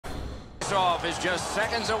face-off is just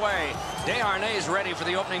seconds away. Desharnais ready for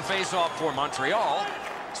the opening face-off for Montreal.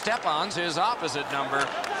 Stepan's his opposite number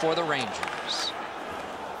for the Rangers.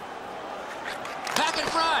 Back in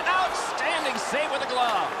front. Outstanding save with a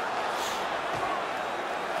glove.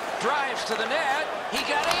 Drives to the net. He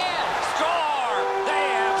got in. Score!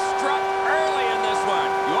 They have struck early in this one.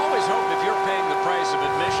 You always hope if you're paying the price of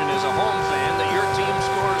admission as a home fan that your team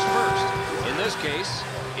scores first. In this case,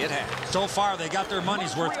 it has. So far, they got their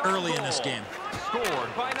money's worth early in this game.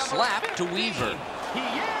 Slap to Weaver.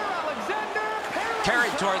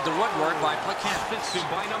 Carried toward the woodwork by Plekanec.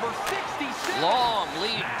 Long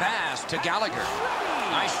lead pass to Gallagher.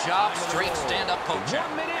 Nice job, straight stand-up poacher.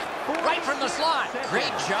 Right from the slot.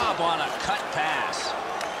 Great job on a cut pass.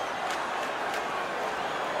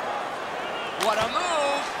 What a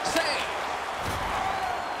move. Save.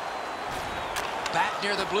 Back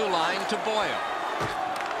near the blue line to Boyle.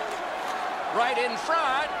 Right in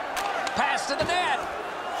front. Pass to the net.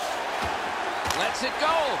 Lets it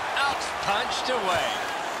go. Out punched away.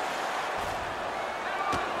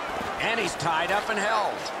 And he's tied up and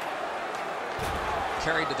held.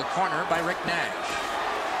 Carried to the corner by Rick Nash.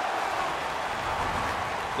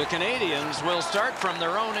 The Canadians will start from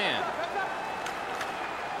their own end.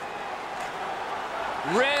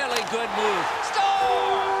 Really good move.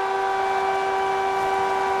 Score!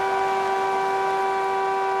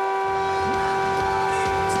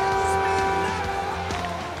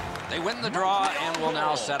 They win the draw and will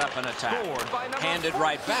now set up an attack. Handed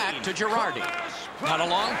right back to Girardi. Not a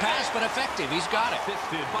long pass, but effective. He's got it.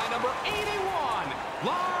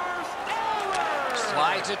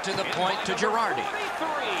 Slides it to the point to Girardi.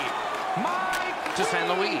 To St.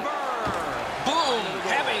 Louis. Boom!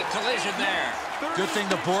 Heavy collision there. Good thing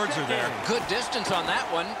the boards are there. Good distance on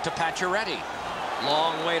that one to Pacioretty.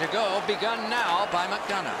 Long way to go. Begun now by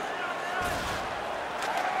McDonough.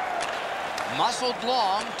 Muscled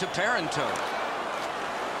long to Parenteau.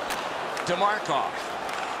 To Markov.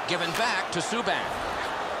 Given back to Subban.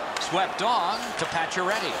 Swept on to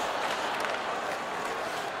Pacioretty.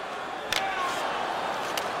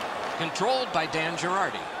 Controlled by Dan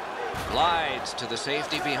Girardi. Glides to the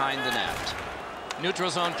safety behind the net. Neutral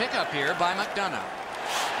zone pickup here by McDonough.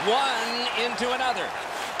 One into another.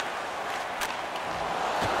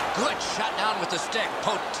 Good shot down with the stick.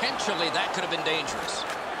 Potentially that could have been dangerous.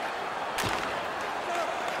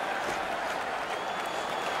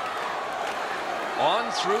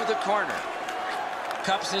 On through the corner.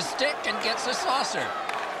 Cups his stick and gets a saucer.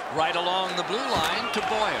 Right along the blue line to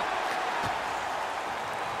Boyle.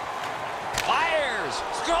 Fires!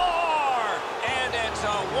 Score! And it's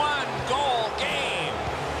a one-goal game.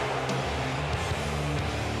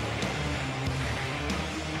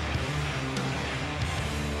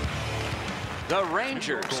 The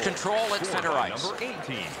Rangers control at center ice. Number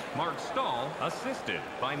 18, Mark Stahl, assisted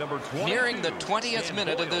by number 20. Nearing the 20th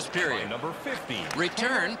minute of this period. Number 50.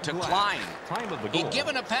 Return to Klein. He'd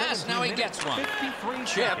given a pass, now he gets one.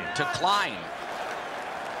 Chip to Klein.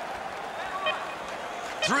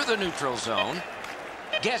 Through the neutral zone.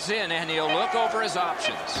 Gets in and he'll look over his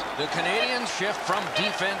options. The Canadians shift from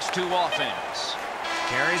defense to offense.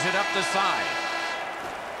 Carries it up the side.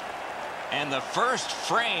 And the first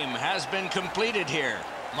frame has been completed here.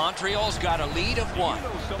 Montreal's got a lead of 1.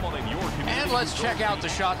 And let's check out the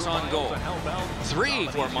shots on goal. 3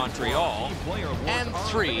 for Montreal and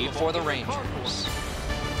 3 for the Rangers.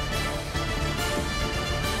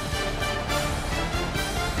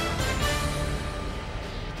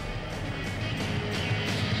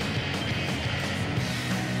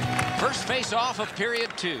 First face-off of period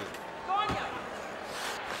 2.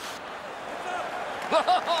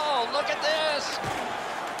 Oh, look at this.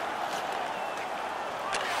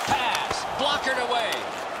 Pass, blockered away.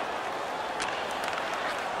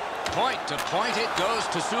 Point to point it goes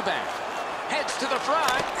to Subban. Heads to the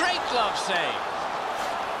front, great glove save.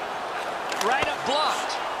 Right up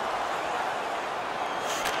blocked.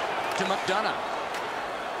 To McDonough.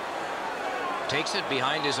 Takes it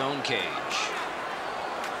behind his own cage.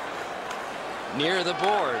 Near the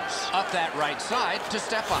boards, up that right side to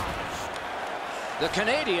Stepan. The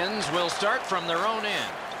Canadians will start from their own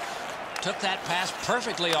end. Took that pass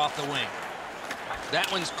perfectly off the wing. That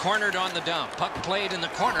one's cornered on the dump. Puck played in the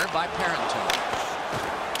corner by Parenteau.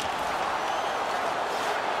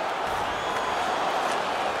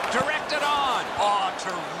 Directed on. Oh,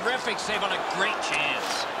 terrific save on a great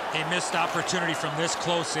chance. A missed opportunity from this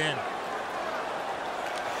close in.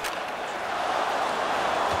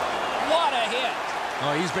 What a hit.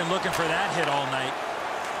 Oh, he's been looking for that hit all night.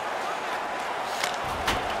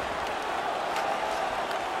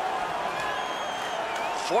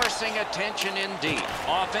 Forcing attention in deep.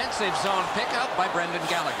 Offensive zone pickup by Brendan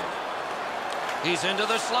Gallagher. He's into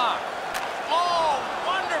the slot. Oh,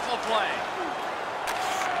 wonderful play.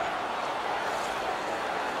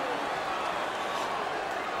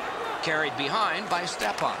 Carried behind by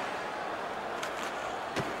Stepan.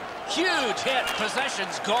 Huge hit.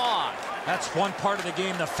 Possession's gone. That's one part of the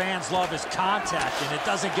game the fans love is contact, and it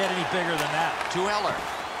doesn't get any bigger than that. To Eller.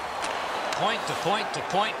 Point to point to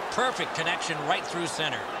point. Perfect connection right through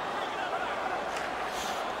center.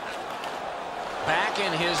 Back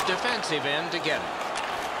in his defensive end to get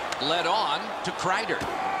it. Led on to Kreider.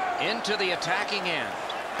 Into the attacking end.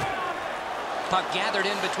 Puck gathered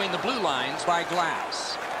in between the blue lines by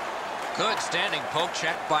Glass. Good standing poke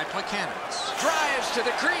check by Plekanec. Drives to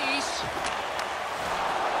the crease.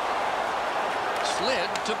 Slid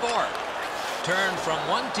to Borg. Turned from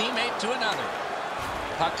one teammate to another.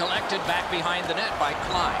 Puck collected back behind the net by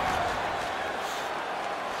Klein.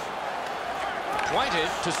 Pointed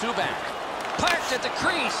to Subban. Parked at the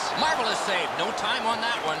crease. Marvelous save. No time on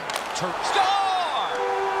that one. Score!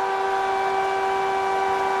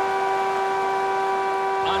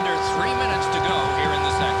 Under 3 minutes to go here in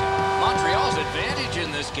the second. Montreal's advantage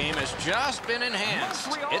in this game has just been enhanced.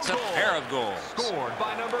 It's a pair of goals. Scored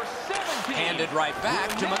by number 17. Handed right back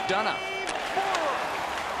to McDonough.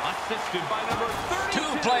 Assisted by number 32.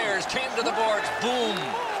 Two players came to the boards. Boom.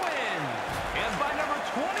 And by number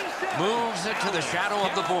 27. Moves it to the shadow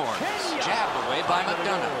of the boards. Jabbed away by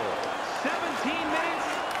McDonough. 17 minutes,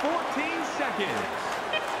 14 seconds.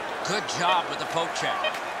 Good job with the poke check.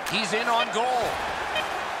 He's in on goal.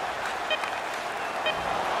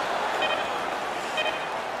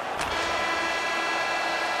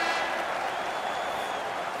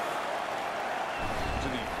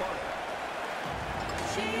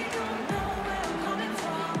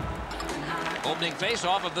 Opening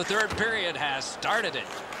face-off of the third period has started it.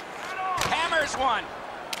 Hammers one.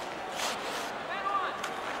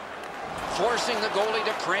 Forcing the goalie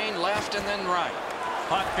to crane left and then right.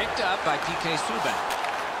 Puck picked up by PK Subban.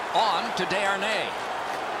 On to Desharnais.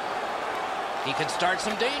 He can start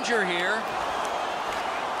some danger here.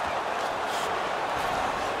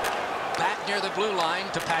 Back near the blue line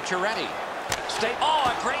to Pacioretty. Oh,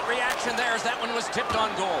 a great reaction there as that one was tipped on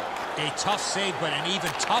goal. A tough save, but an even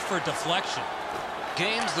tougher deflection.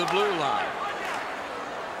 Gains the blue line.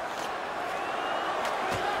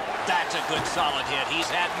 That's a good solid hit. He's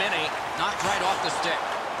had many. Knocked right off the stick.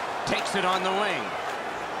 Takes it on the wing.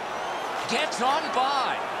 Gets on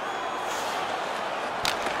by.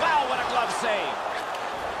 Wow, what a glove save.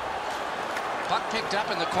 Puck picked up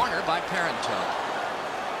in the corner by Parenteau.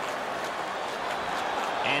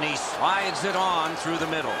 And he slides it on through the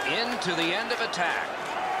middle. Into the end of attack.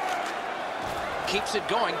 Keeps it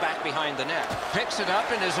going back behind the net. Picks it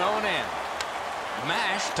up in his own end.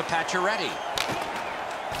 Mashed to Pacioretty.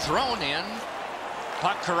 Thrown in.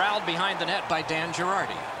 Puck corralled behind the net by Dan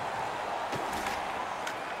Girardi.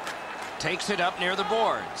 Takes it up near the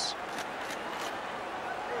boards.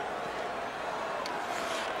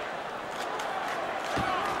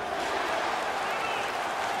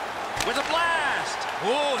 With a blast.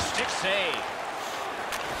 Oh, stick save.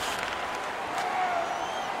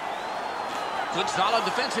 Good solid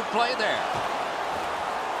defensive play there.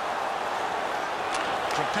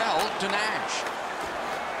 Propelled to Nash.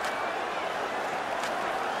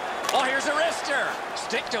 Oh, here's a wrister.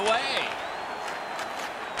 Sticked away.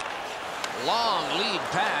 Long lead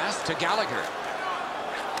pass to Gallagher.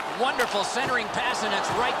 Wonderful centering pass, and it's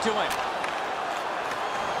right to him.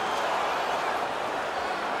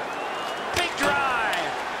 Big drive.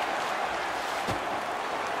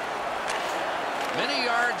 Many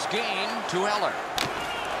yards gained to Eller.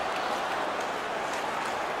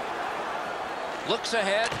 Looks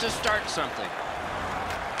ahead to start something.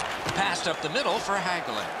 Passed up the middle for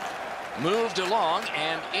Hagelin. Moved along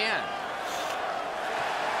and in.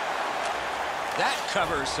 That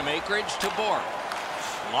covers some acreage to Borg.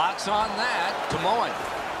 Lots on that to Moen.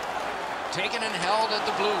 Taken and held at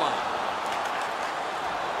the blue line.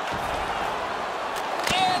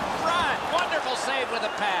 In front. Wonderful save with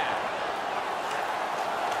a pad.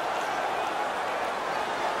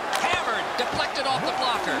 Hammered. Deflected off the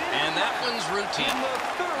blocker. And that one's routine.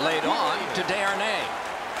 Laid on to Desharnais.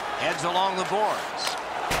 Heads along the boards.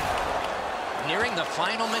 Nearing the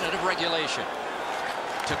final minute of regulation.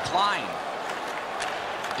 To Klein.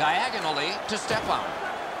 Diagonally to Stepan.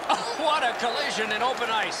 Oh, what a collision in open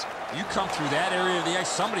ice. You come through that area of the ice,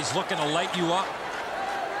 somebody's looking to light you up.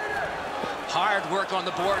 Hard work on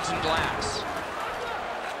the boards and glass.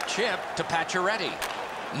 Chip to Pacioretty.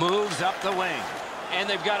 Moves up the wing. And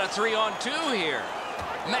they've got a 3-on-2 here.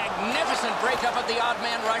 Magnificent breakup of the odd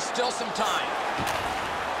man rush. Still some time.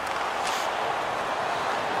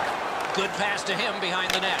 Good pass to him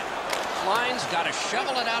behind the net. Line's got to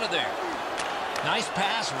shovel it out of there. Nice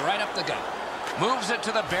pass right up the gut. Moves it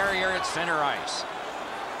to the barrier at center ice.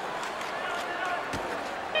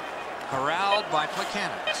 Corralled by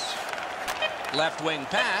Plekanec. Left wing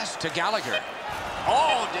pass to Gallagher.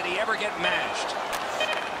 Oh, did he ever get mashed?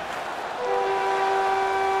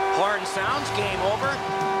 Horn sounds, game over.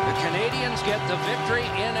 The Canadiens get the victory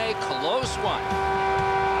in a close one.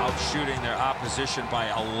 Outshooting their opposition by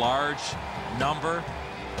a large number.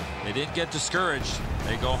 They didn't get discouraged.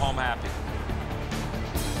 They go home happy.